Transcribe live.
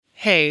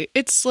Hey,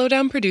 it's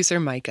Slowdown producer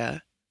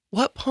Micah.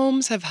 What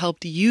poems have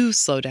helped you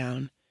slow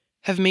down,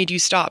 have made you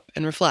stop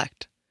and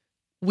reflect?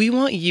 We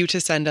want you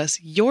to send us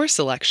your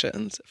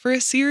selections for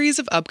a series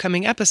of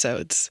upcoming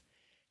episodes.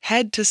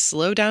 Head to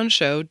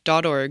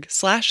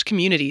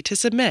slowdownshow.org/community to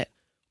submit,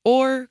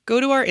 or go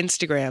to our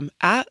Instagram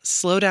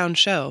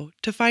 @slowdownshow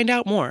to find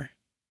out more.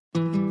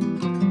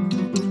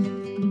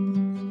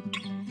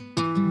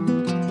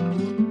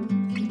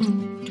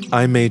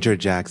 I'm Major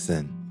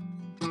Jackson,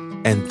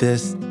 and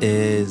this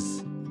is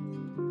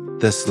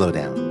The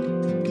Slowdown.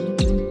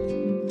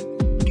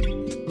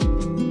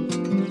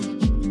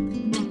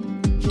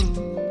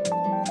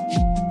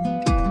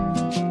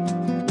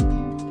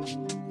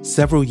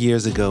 Several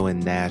years ago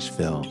in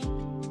Nashville,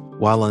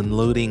 while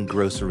unloading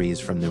groceries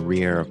from the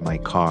rear of my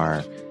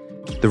car,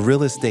 the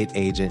real estate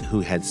agent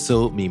who had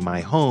sold me my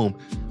home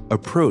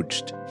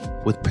approached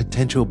with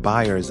potential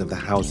buyers of the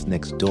house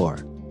next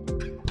door.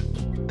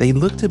 They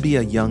looked to be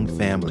a young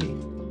family.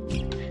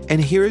 And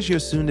here is your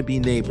soon-to-be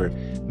neighbor,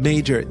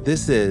 Major.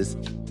 This is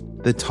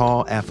the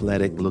tall,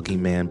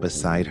 athletic-looking man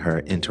beside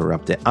her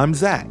interrupted. I'm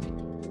Zach.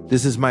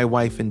 This is my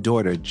wife and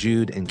daughter,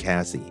 Jude and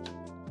Cassie.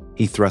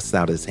 He thrusts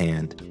out his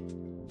hand.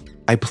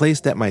 I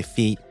placed at my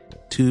feet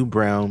 2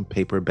 brown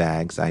paper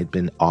bags I'd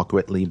been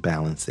awkwardly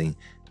balancing,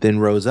 then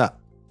rose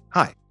up.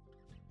 Hi,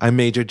 I'm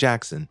Major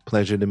Jackson.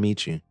 Pleasure to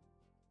meet you.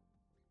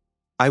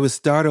 I was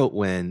startled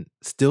when,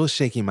 still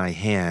shaking my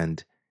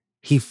hand,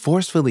 he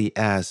forcefully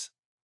asked,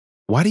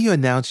 "Why do you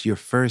announce your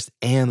first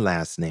and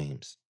last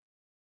names?"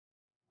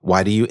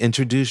 "Why do you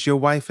introduce your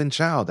wife and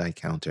child?" I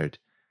countered.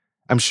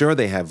 "I'm sure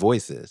they have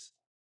voices."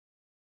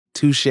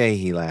 "Touché,"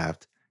 he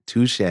laughed.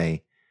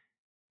 "Touché."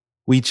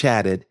 We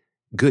chatted,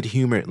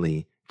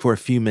 good-humoredly, for a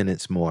few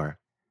minutes more.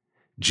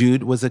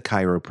 Jude was a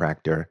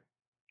chiropractor.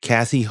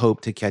 Cassie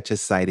hoped to catch a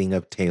sighting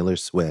of Taylor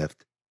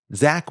Swift.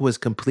 Zach was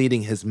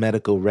completing his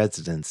medical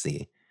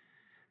residency.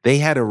 They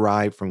had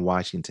arrived from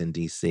Washington,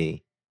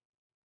 D.C.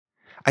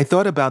 I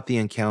thought about the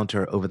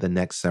encounter over the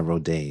next several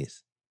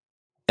days.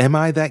 Am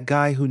I that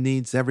guy who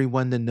needs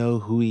everyone to know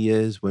who he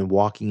is when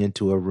walking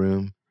into a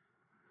room?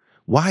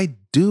 Why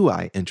do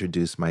I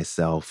introduce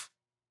myself,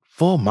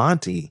 full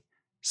Monty,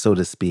 so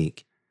to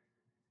speak?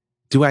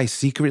 Do I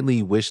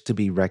secretly wish to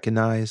be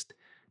recognized?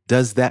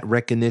 Does that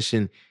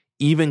recognition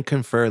even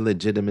confer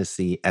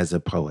legitimacy as a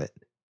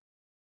poet?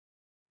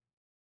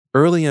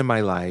 Early in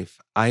my life,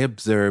 I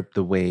observed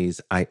the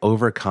ways I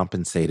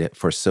overcompensated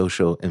for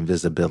social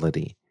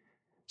invisibility.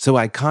 So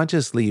I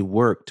consciously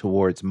worked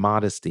towards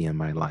modesty in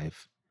my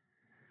life.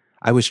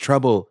 I was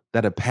troubled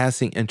that a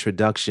passing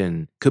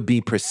introduction could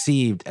be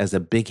perceived as a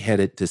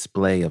big-headed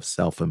display of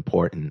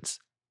self-importance.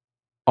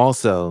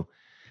 Also,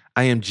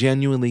 I am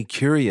genuinely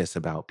curious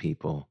about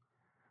people.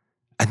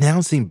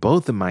 Announcing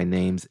both of my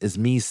names is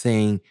me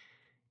saying,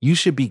 you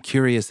should be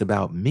curious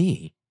about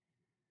me.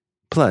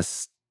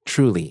 Plus,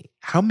 truly,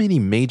 how many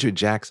Major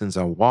Jacksons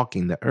are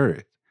walking the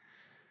earth?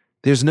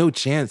 There's no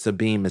chance of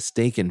being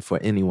mistaken for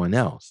anyone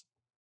else.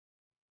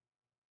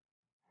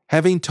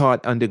 Having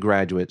taught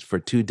undergraduates for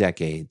 2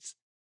 decades,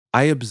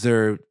 I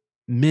observed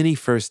many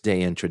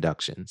first-day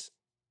introductions.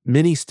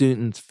 Many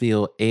students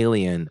feel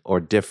alien or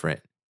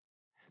different.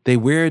 They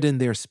wear it in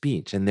their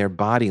speech and their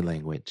body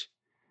language.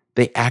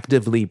 They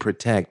actively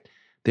protect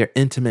their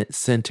intimate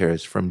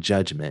centers from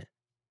judgment.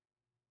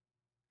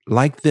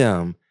 Like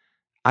them,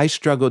 I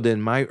struggled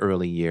in my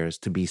early years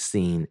to be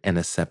seen and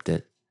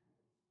accepted.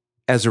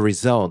 As a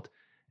result,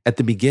 at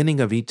the beginning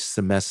of each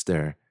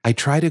semester, I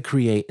try to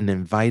create an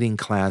inviting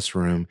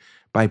classroom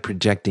by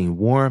projecting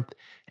warmth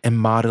and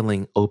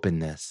modeling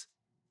openness.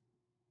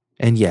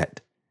 And yet,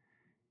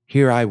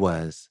 here I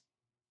was,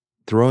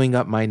 throwing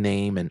up my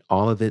name and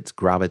all of its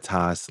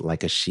gravitas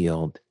like a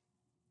shield.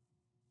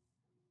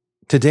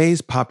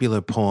 Today's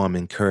popular poem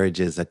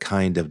encourages a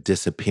kind of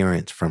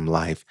disappearance from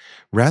life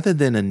rather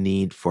than a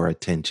need for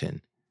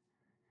attention.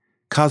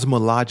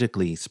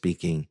 Cosmologically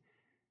speaking,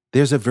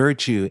 there's a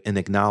virtue in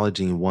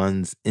acknowledging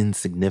one's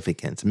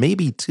insignificance,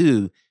 maybe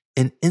too,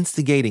 in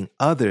instigating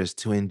others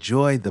to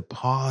enjoy the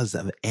pause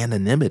of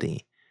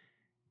anonymity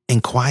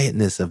and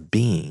quietness of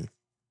being.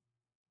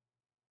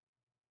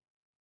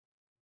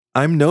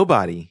 I'm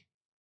Nobody.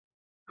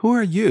 Who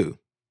are you?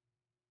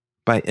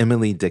 By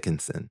Emily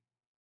Dickinson.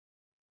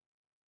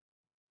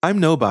 I'm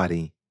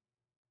nobody.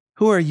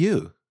 Who are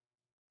you?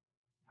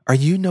 Are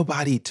you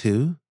nobody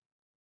too?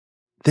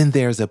 Then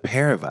there's a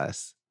pair of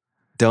us.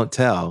 Don't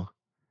tell.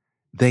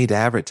 They'd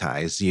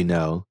advertise, you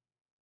know.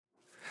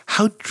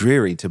 How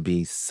dreary to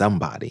be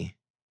somebody.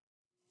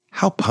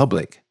 How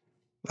public,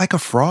 like a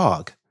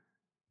frog,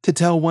 to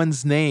tell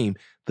one's name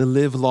the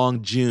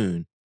livelong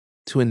June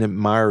to an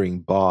admiring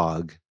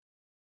bog.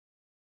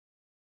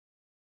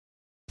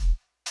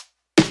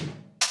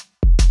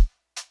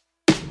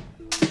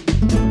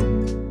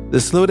 The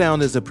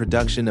Slowdown is a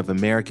production of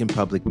American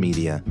Public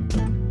Media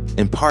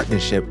in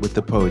partnership with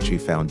the Poetry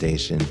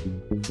Foundation.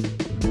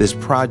 This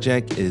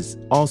project is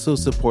also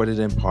supported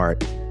in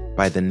part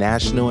by the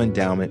National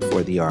Endowment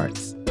for the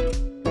Arts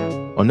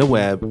on the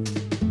web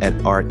at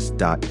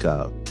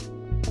arts.gov.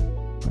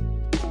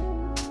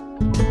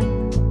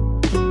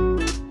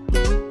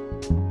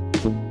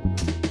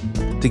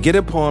 To get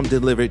a poem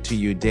delivered to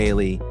you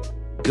daily,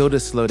 go to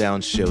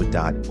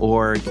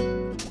slowdownshow.org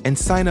and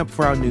sign up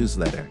for our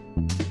newsletter.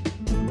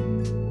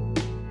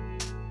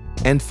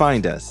 And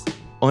find us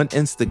on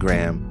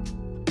Instagram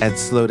at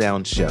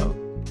Slowdown Show.